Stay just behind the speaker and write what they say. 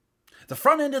The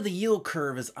front end of the yield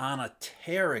curve is on a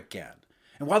tear again.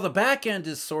 And while the back end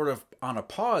is sort of on a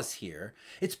pause here,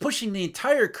 it's pushing the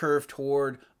entire curve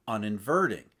toward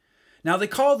uninverting. Now, they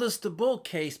call this the bull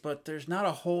case, but there's not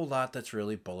a whole lot that's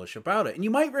really bullish about it. And you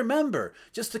might remember,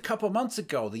 just a couple months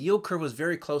ago, the yield curve was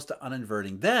very close to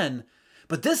uninverting then,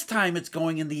 but this time it's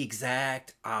going in the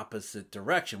exact opposite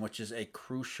direction, which is a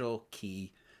crucial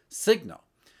key signal.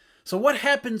 So what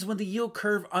happens when the yield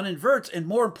curve uninverts? And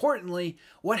more importantly,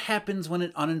 what happens when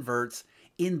it uninverts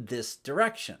in this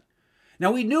direction?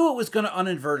 Now, we knew it was going to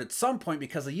uninvert at some point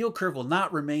because the yield curve will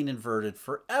not remain inverted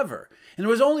forever. And there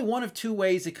was only one of two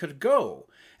ways it could go.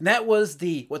 And that was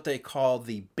what they call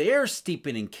the bear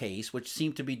steepening case, which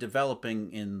seemed to be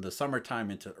developing in the summertime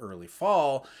into early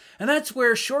fall. And that's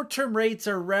where short-term rates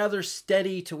are rather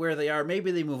steady to where they are.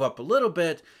 Maybe they move up a little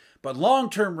bit, but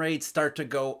long-term rates start to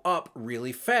go up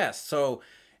really fast. So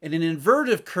in an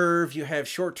inverted curve, you have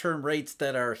short-term rates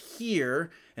that are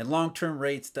here and long-term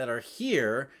rates that are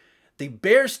here. The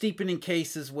bear steepening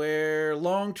case is where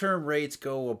long-term rates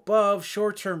go above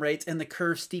short-term rates and the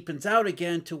curve steepens out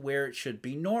again to where it should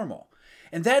be normal.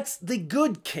 And that's the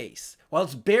good case. While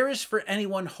it's bearish for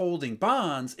anyone holding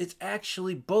bonds, it's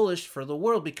actually bullish for the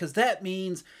world because that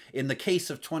means in the case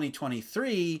of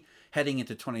 2023, heading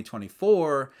into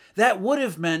 2024, that would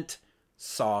have meant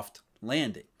soft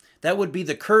landing. That would be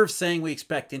the curve saying we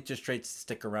expect interest rates to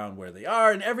stick around where they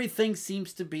are, and everything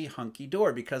seems to be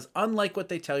hunky-dory because unlike what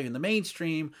they tell you in the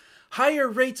mainstream, higher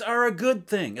rates are a good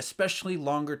thing, especially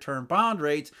longer-term bond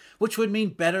rates, which would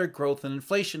mean better growth and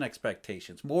inflation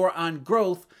expectations, more on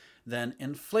growth than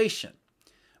inflation.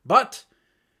 But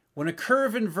when a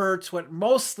curve inverts, what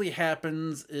mostly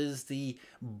happens is the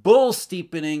bull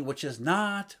steepening, which is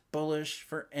not bullish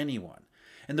for anyone.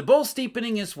 And the bull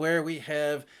steepening is where we've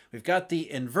got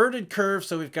the inverted curve.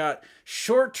 So we've got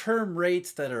short-term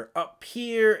rates that are up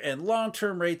here and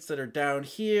long-term rates that are down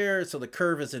here. So the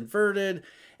curve is inverted.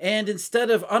 And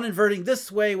instead of uninverting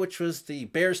this way, which was the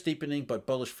bear steepening, but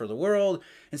bullish for the world,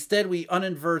 instead we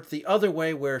uninvert the other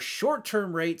way where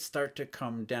short-term rates start to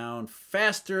come down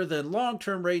faster than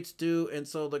long-term rates do. And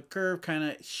so the curve kind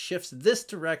of shifts this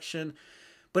direction,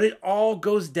 but it all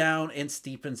goes down and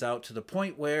steepens out to the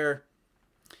point where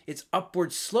it's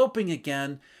upward sloping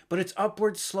again, but it's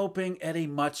upward sloping at a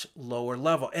much lower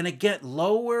level. And again,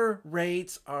 lower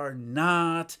rates are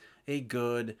not a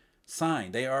good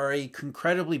sign. They are an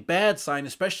incredibly bad sign,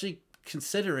 especially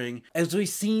considering, as we've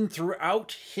seen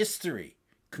throughout history,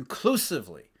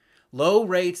 conclusively, low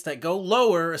rates that go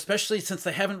lower, especially since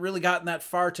they haven't really gotten that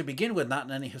far to begin with, not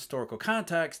in any historical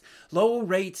context, low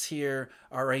rates here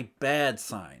are a bad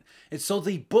sign. And so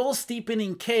the bull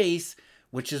steepening case,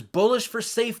 which is bullish for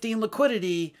safety and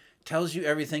liquidity, tells you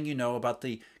everything you know about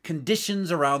the conditions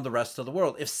around the rest of the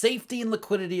world. If safety and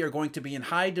liquidity are going to be in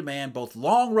high demand, both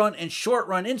long-run and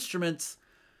short-run instruments,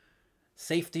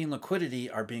 safety and liquidity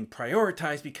are being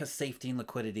prioritized because safety and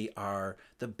liquidity are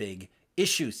the big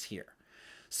issues here.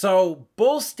 So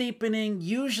bull steepening,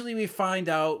 usually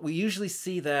we usually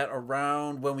see that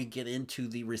around when we get into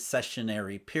the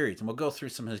recessionary periods. And we'll go through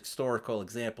some historical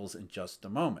examples in just a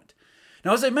moment.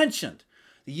 Now, as I mentioned,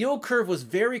 the yield curve was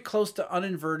very close to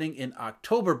uninverting in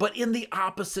October, but in the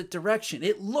opposite direction.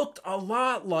 It looked a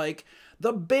lot like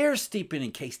the bear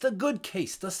steepening case, the good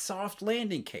case, the soft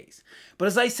landing case. But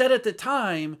as I said at the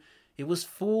time, it was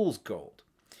fool's gold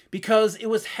because it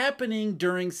was happening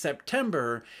during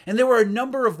September, and there were a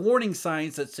number of warning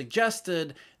signs that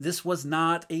suggested this was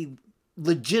not a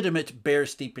legitimate bear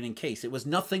steepening case. It was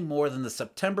nothing more than the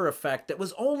September effect that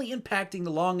was only impacting the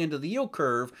long end of the yield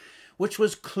curve, which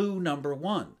was clue number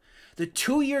one. The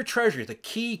 2-year treasury, the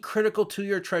key critical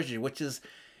 2-year treasury, which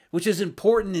is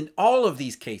important in all of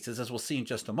these cases, as we'll see in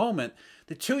just a moment,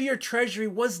 the 2-year treasury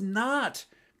was not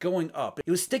going up.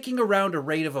 It was sticking around a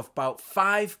rate of about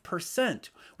 5%,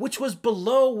 which was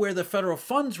below where the federal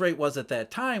funds rate was at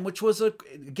that time, which was,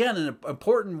 again, an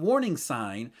important warning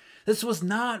sign. This was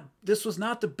not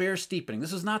the bear steepening.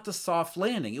 This was not the soft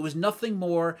landing. It was nothing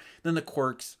more than the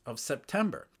quirks of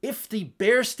September. If the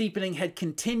bear steepening had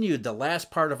continued the last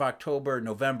part of October,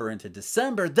 November into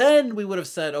December, then we would have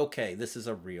said, okay, this is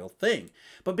a real thing.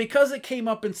 But because it came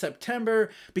up in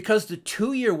September, because the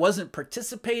 2-year wasn't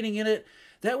participating in it,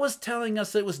 that was telling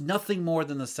us that it was nothing more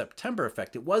than the September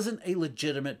effect. It wasn't a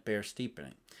legitimate bear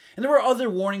steepening. And there were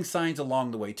other warning signs along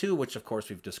the way too, which of course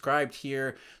we've described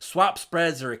here. Swap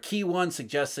spreads are a key one,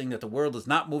 suggesting that the world is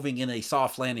not moving in a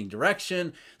soft landing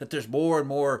direction, that there's more and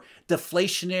more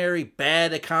deflationary,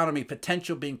 bad economy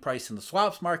potential being priced in the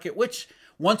swaps market, which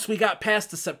once we got past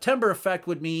the September effect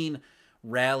would mean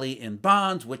rally in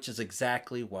bonds, which is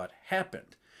exactly what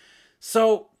happened.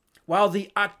 So While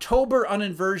the October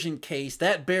uninversion case,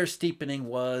 that bear steepening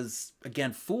was,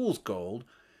 again, fool's gold.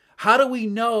 How do we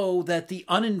know that the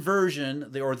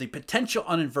uninversion, or the potential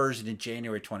uninversion in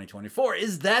January 2024,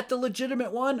 is that the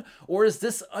legitimate one, or is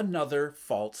this another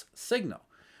false signal?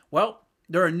 Well,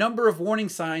 there are a number of warning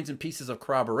signs and pieces of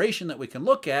corroboration that we can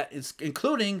look at,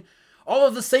 including all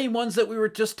of the same ones that we were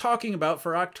just talking about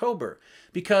for October.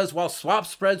 Because while swap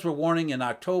spreads were warning in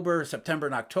September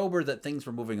and October that things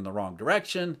were moving in the wrong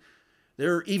direction,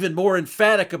 they're even more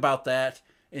emphatic about that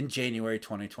in January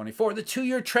 2024. The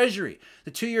two-year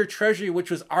Treasury, which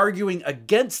was arguing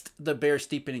against the bear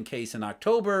steepening case in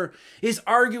October, is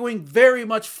arguing very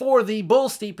much for the bull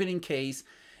steepening case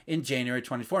in January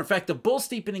 24. In fact, the bull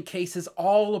steepening case is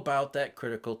all about that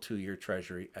critical two-year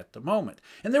Treasury at the moment.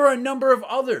 And there are a number of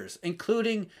others,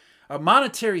 including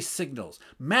monetary signals,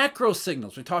 macro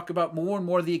signals. We talk about more and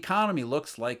more the economy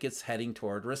looks like it's heading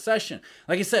toward recession.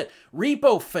 Like I said,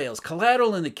 repo fails,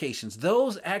 collateral indications,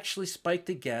 those actually spiked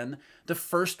again the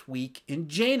first week in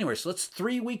January. So that's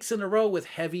 3 weeks in a row with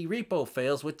heavy repo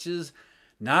fails, which is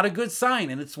not a good sign.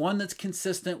 And it's one that's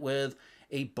consistent with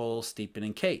a bull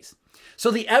steepening case.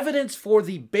 So the evidence for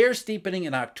the bear steepening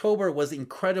in October was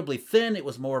incredibly thin. It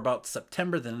was more about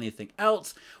September than anything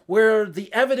else, where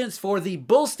the evidence for the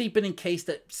bull steepening case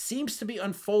that seems to be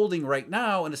unfolding right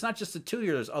now, and it's not just the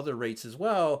 2-year, there's other rates as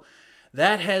well,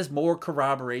 that has more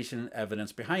corroboration and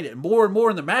evidence behind it. And more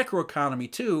in the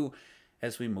macroeconomy too,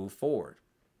 as we move forward.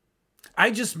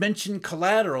 I just mentioned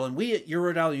collateral, and we at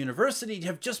Eurodollar University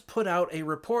have just put out a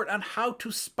report on how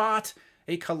to spot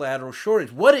a collateral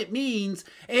shortage, what it means,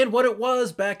 and what it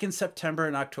was back in September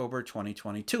and October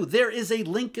 2022. There is a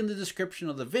link in the description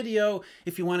of the video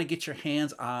if you want to get your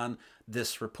hands on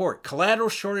this report. Collateral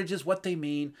shortages, what they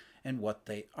mean, and what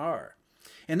they are.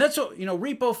 And that's what,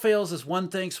 repo fails is one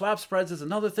thing, swap spreads is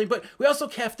another thing, but we also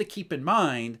have to keep in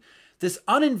mind this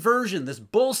uninversion, this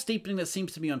bull steepening that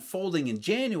seems to be unfolding in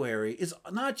January is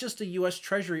not just a U.S.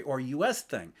 Treasury or U.S.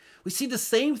 thing. We see the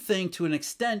same thing to an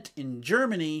extent in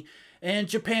Germany and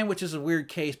Japan, which is a weird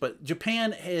case, but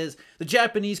the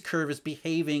Japanese curve is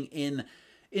behaving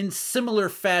in similar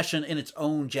fashion in its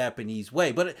own Japanese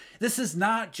way. But this is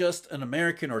not just an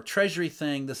American or Treasury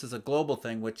thing. This is a global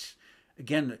thing, which,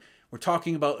 again, we're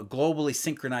talking about a globally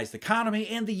synchronized economy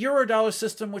and the Eurodollar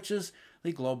system, which is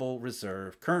the global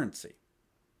reserve currency.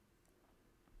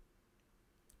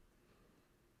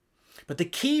 But the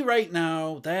key right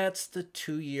now, that's the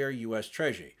 2-year U.S.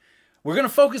 Treasury. We're going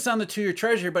to focus on the 2-year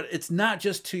Treasury, but it's not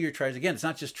just 2-year Treasury. Again, it's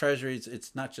not just Treasuries.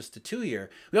 It's not just the 2-year.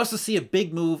 We also see a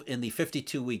big move in the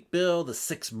 52-week bill, the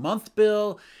 6-month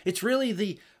bill. It's really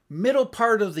the middle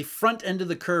part of the front end of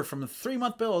the curve from the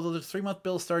 3-month bill, although the 3-month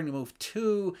bill is starting to move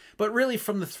too. But really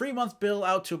from the 3-month bill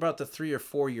out to about the 3 or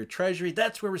 4-year Treasury,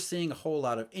 that's where we're seeing a whole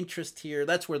lot of interest here.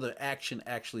 That's where the action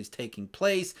actually is taking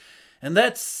place. And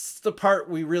that's the part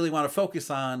we really want to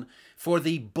focus on for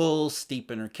the bull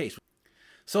steepener case.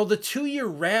 So the 2-year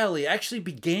rally actually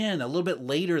began a little bit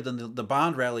later than the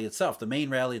bond rally itself, the main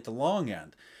rally at the long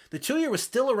end. The 2-year was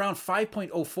still around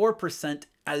 5.04%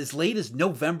 as late as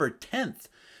November 10th.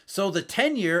 So the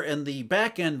 10-year and the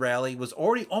back end rally was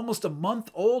already almost a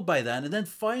month old by then. And then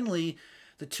finally,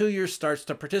 the 2-year starts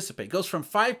to participate. It goes from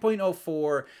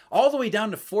 5.04 all the way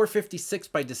down to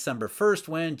 4.56 by December 1st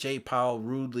when Jay Powell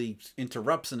rudely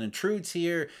interrupts and intrudes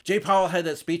here. Jay Powell had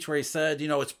that speech where he said,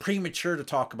 it's premature to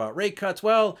talk about rate cuts.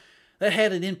 Well, that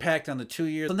had an impact on the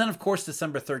 2-year. And then, of course,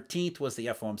 December 13th was the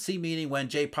FOMC meeting when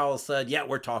Jay Powell said, yeah,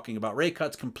 we're talking about rate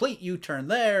cuts. Complete U-turn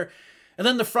there. And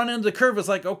then the front end of the curve was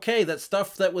like, okay, that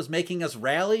stuff that was making us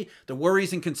rally, the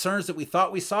worries and concerns that we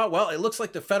thought we saw, well, it looks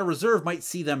like the Federal Reserve might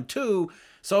see them too.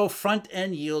 So front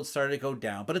end yields started to go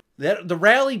down. But the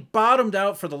rally bottomed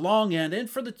out for the long end and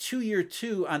for the 2-year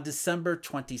too on December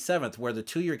 27th, where the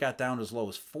 2-year got down as low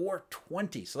as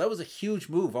 420. So that was a huge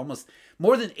move, almost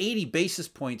more than 80 basis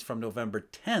points from November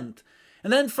 10th.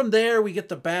 And then from there, we get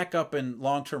the backup in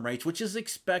long-term rates, which is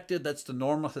expected. That's the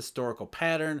normal historical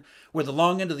pattern, where the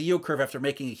long end of the yield curve, after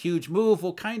making a huge move,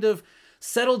 will kind of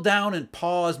settle down and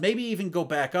pause, maybe even go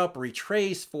back up,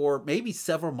 retrace for maybe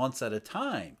several months at a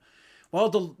time.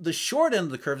 While the short end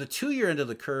of the curve, the 2-year end of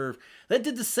the curve, that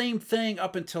did the same thing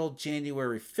up until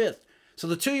January 5th. So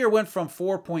the 2-year went from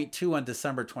 4.2 on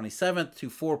December 27th to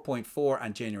 4.4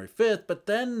 on January 5th, but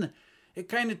then it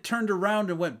kind of turned around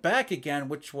and went back again,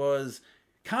 which was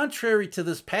contrary to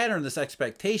this pattern, this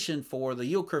expectation for the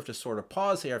yield curve to sort of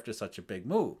pause here after such a big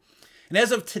move. And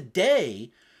as of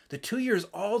today, the 2-year is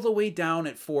all the way down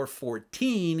at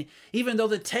 414, even though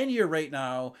the 10-year right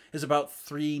now is about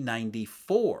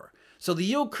 394. So the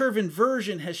yield curve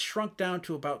inversion has shrunk down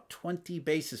to about 20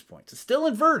 basis points. It's still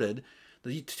inverted.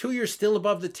 The 2-year still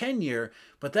above the 10-year,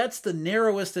 but that's the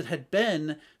narrowest it had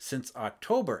been since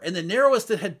October. And the narrowest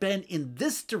it had been in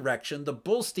this direction, the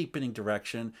bull steepening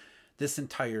direction, this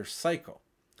entire cycle.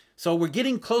 So we're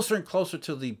getting closer and closer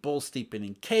to the bull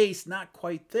steepening case, not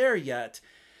quite there yet.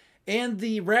 And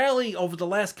the rally over the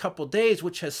last couple of days,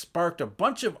 which has sparked a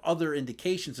bunch of other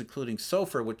indications, including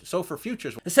SOFR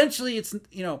futures. Essentially,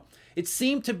 it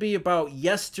seemed to be about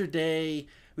yesterday.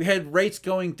 We had rates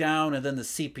going down, and then the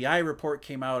CPI report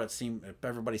came out. It seemed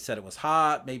everybody said it was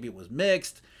hot, maybe it was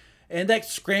mixed, and that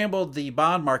scrambled the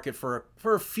bond market for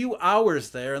a few hours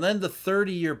there. And then the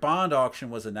 30-year bond auction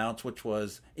was announced, which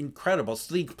was incredible. It's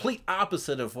the complete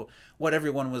opposite of what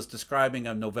everyone was describing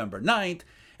on November 9th.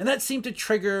 And that seemed to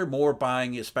trigger more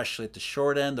buying, especially at the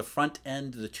short end. The front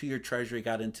end, the 2-year Treasury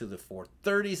got into the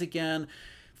 430s again,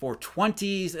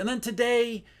 420s. And then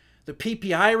today, the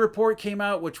PPI report came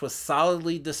out, which was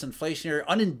solidly disinflationary,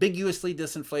 unambiguously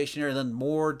disinflationary, and then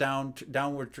more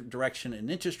downward direction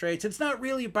in interest rates. It's not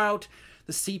really about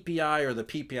the CPI or the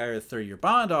PPI or the 30-year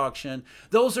bond auction.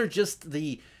 Those are just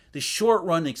the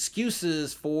short-run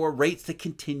excuses for rates to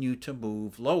continue to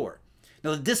move lower.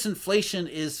 Now, the disinflation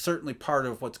is certainly part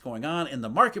of what's going on in the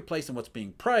marketplace and what's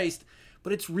being priced,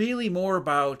 but it's really more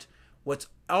about what's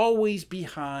always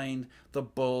behind the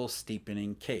bull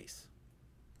steepening case.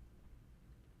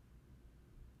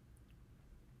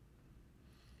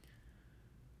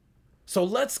 So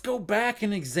let's go back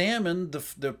and examine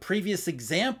the previous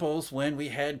examples when we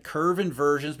had curve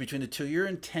inversions between the 2-year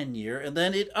and 10-year, and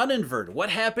then it uninverted. What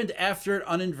happened after it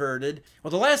uninverted?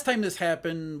 Well, the last time this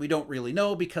happened, we don't really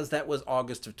know because that was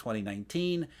August of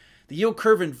 2019. The yield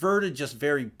curve inverted just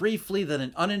very briefly, then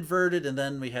it uninverted, and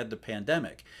then we had the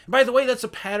pandemic. And by the way, that's a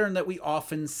pattern that we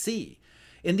often see.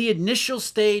 In the initial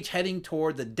stage heading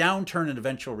toward the downturn and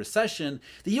eventual recession,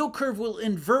 the yield curve will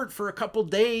invert for a couple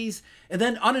days and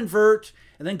then uninvert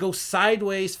and then go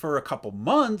sideways for a couple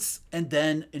months and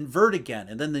then invert again.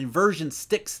 And then the inversion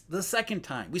sticks the second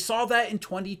time. We saw that in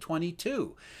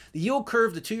 2022. The yield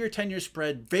curve, the 2-year, 10-year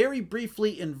spread, very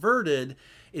briefly inverted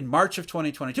in March of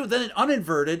 2022. Then it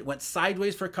uninverted, went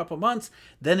sideways for a couple months,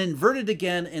 then inverted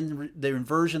again, and the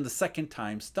inversion the second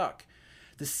time stuck.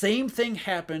 The same thing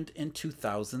happened in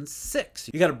 2006.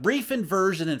 You got a brief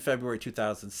inversion in February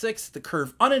 2006. The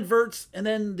curve uninverts, and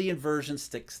then the inversion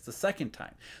sticks the second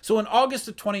time. So in August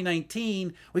of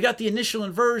 2019, we got the initial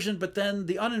inversion, but then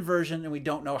the uninversion, and we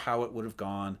don't know how it would have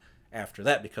gone after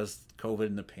that because COVID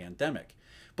and the pandemic.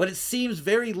 But it seems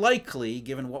very likely,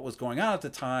 given what was going on at the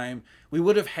time, we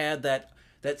would have had that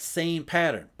same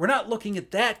pattern. We're not looking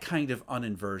at that kind of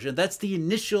uninversion. That's the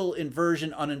initial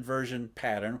inversion, uninversion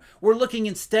pattern. We're looking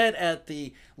instead at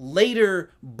the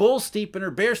later bull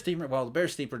steepener, bear steepener. Well, the bear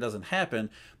steepener doesn't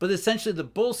happen, but essentially the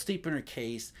bull steepener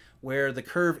case where the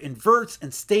curve inverts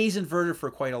and stays inverted for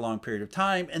quite a long period of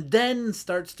time and then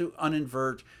starts to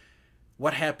uninvert.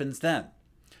 What happens then?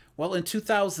 Well, in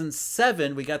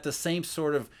 2007, we got the same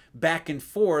sort of back and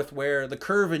forth where the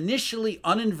curve initially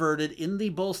uninverted in the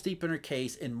bull steepener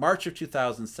case in March of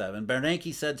 2007.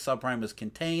 Bernanke said subprime was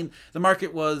contained. The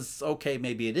market was, okay,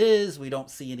 maybe it is. We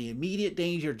don't see any immediate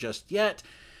danger just yet.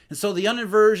 And so the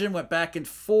uninversion went back and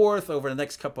forth over the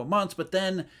next couple of months, but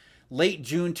then late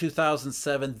June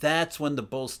 2007, that's when the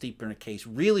bull steepener case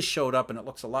really showed up, and it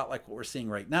looks a lot like what we're seeing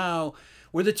right now,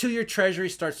 where the 2-year Treasury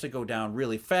starts to go down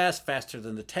really fast, faster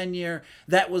than the 10-year.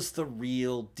 That was the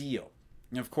real deal.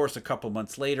 And of course, a couple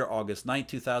months later, August 9,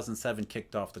 2007,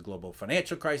 kicked off the global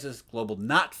financial crisis, global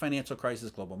not financial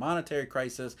crisis, global monetary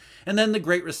crisis, and then the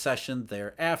Great Recession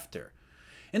thereafter.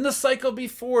 In the cycle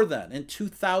before then, in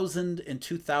 2000 and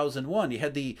 2001, you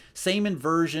had the same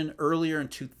inversion earlier in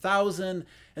 2000,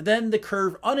 and then the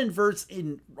curve uninverts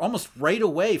in almost right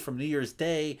away from New Year's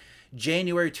Day,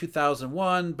 January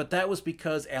 2001, but that was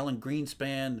because Alan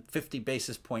Greenspan 50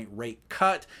 basis point rate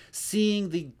cut, seeing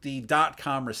the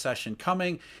dot-com recession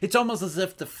coming. It's almost as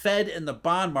if the Fed and the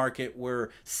bond market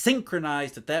were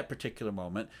synchronized at that particular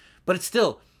moment, but it's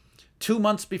still 2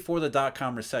 months before the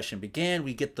dot-com recession began.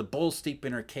 We get the bull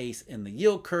steepener case in the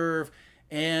yield curve,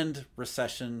 and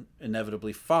recession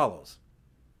inevitably follows.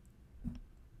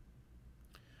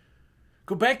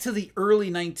 Go back to the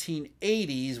early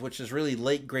 1980s, which is really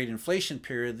late great inflation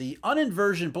period. The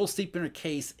uninversion bull steepener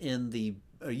case in the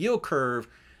yield curve,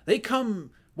 they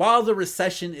come while the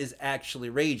recession is actually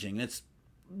raging. And it's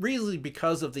really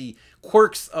because of the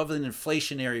quirks of an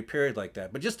inflationary period like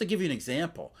that. But just to give you an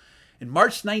example, in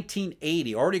March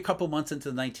 1980, already a couple months into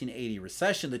the 1980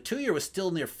 recession, the 2-year was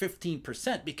still near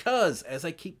 15% because, as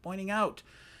I keep pointing out,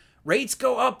 rates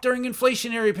go up during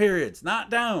inflationary periods, not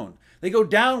down. They go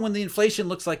down when the inflation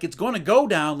looks like it's going to go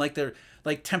down, like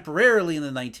like temporarily in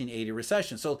the 1980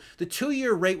 recession. So the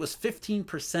 2-year rate was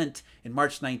 15% in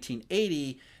March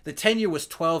 1980. The 10-year was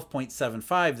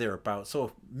 12.75 thereabouts.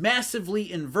 So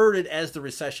massively inverted as the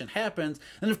recession happens.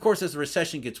 And of course, as the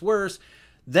recession gets worse,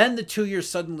 then the 2 years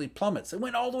suddenly plummets. It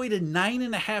went all the way to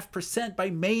 9.5% by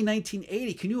May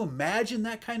 1980. Can you imagine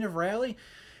that kind of rally?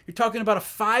 You're talking about a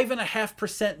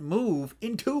 5.5% move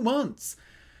in 2 months.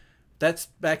 That's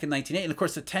back in 1980. And of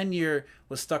course, the 10-year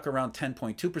was stuck around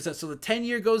 10.2%. So the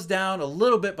 10-year goes down a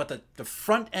little bit, but the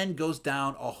front end goes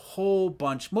down a whole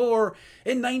bunch more.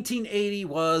 In 1980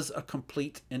 was a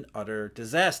complete and utter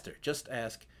disaster. Just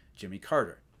ask Jimmy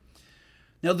Carter.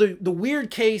 Now, the weird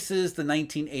case is the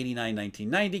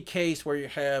 1989-1990 case, where you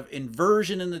have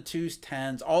inversion in the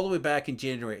 2s10s all the way back in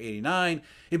January 89.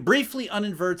 It briefly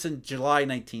uninverts in July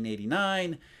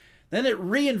 1989. Then it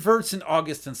reinverts in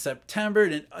August and September,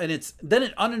 then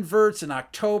it uninverts in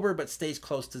October but stays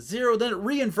close to zero. Then it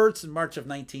reinverts in March of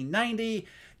 1990,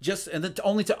 and then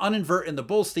only to uninvert in the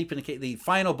bull steepening case, the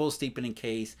final bull steepening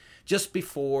case, just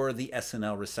before the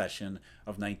S&L recession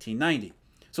of 1990.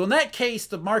 So in that case,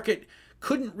 the market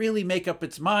couldn't really make up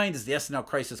its mind. Is the S&L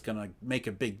crisis going to make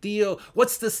a big deal?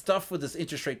 What's this stuff with this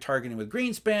interest rate targeting with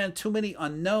Greenspan? Too many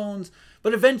unknowns.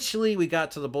 But eventually we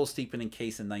got to the bull steepening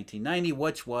case in 1990,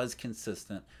 which was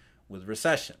consistent with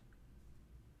recession.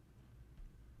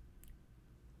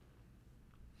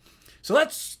 So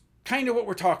that's kind of what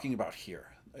we're talking about here.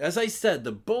 As I said,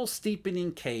 the bull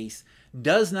steepening case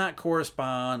does not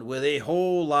correspond with a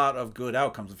whole lot of good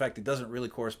outcomes. In fact, it doesn't really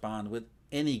correspond with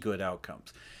any good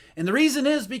outcomes. And the reason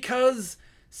is because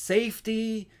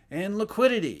safety and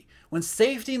liquidity. When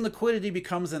safety and liquidity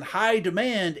becomes in high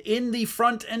demand in the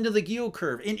front end of the yield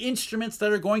curve, in instruments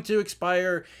that are going to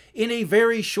expire in a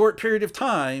very short period of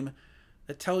time,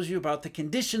 that tells you about the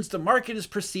conditions the market is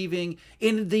perceiving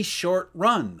in the short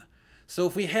run. So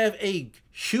if we have a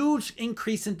huge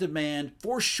increase in demand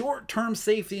for short-term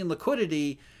safety and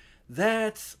liquidity,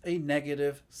 that's a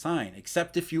negative sign,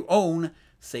 except if you own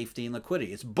safety and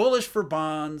liquidity. It's bullish for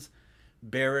bonds,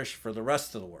 bearish for the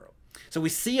rest of the world. So we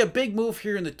see a big move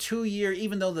here in the 2-year,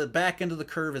 even though the back end of the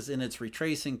curve is in its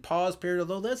retracing pause period,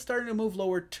 although that's starting to move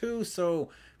lower too, so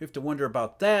we have to wonder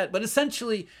about that. But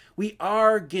essentially, we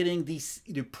are getting these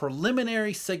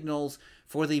preliminary signals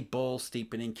for the bull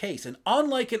steepening case. And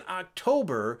unlike in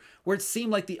October, where it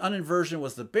seemed like the uninversion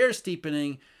was the bear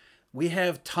steepening, we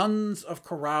have tons of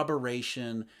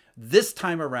corroboration this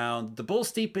time around. The bull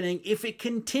steepening, if it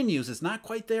continues, it's not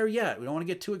quite there yet. We don't want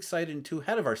to get too excited and too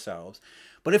ahead of ourselves.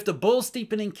 But if the bull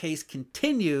steepening case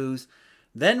continues,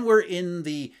 then we're in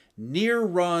the near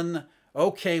run,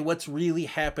 okay, what's really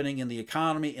happening in the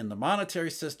economy, in the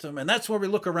monetary system? And that's where we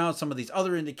look around some of these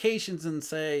other indications and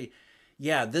say,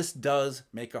 yeah, this does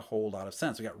make a whole lot of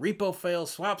sense. We got repo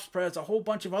fails, swap spreads, a whole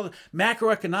bunch of other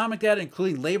macroeconomic data,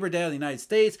 including labor data in the United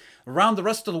States. Around the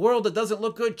rest of the world, it doesn't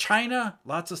look good. China,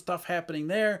 lots of stuff happening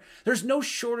there. There's no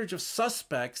shortage of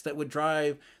suspects that would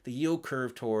drive the yield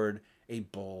curve toward a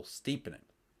bull steepening.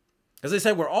 As I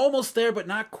said, we're almost there, but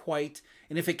not quite.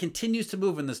 And if it continues to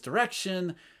move in this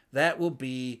direction, that will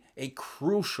be a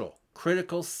crucial,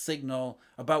 critical signal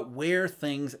about where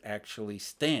things actually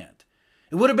stand.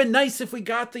 It would have been nice if we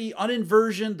got the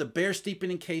uninversion, the bear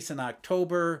steepening case in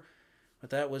October, but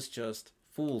that was just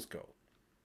fool's gold.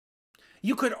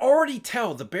 You could already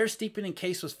tell the bear steepening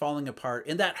case was falling apart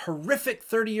in that horrific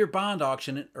 30-year bond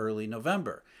auction in early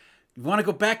November. If you want to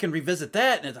go back and revisit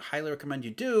that, and I highly recommend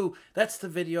you do, that's the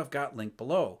video I've got linked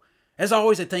below. As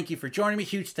always, I thank you for joining me.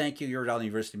 Huge thank you, Eurodollar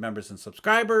University members and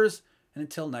subscribers. And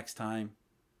until next time,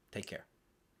 take care.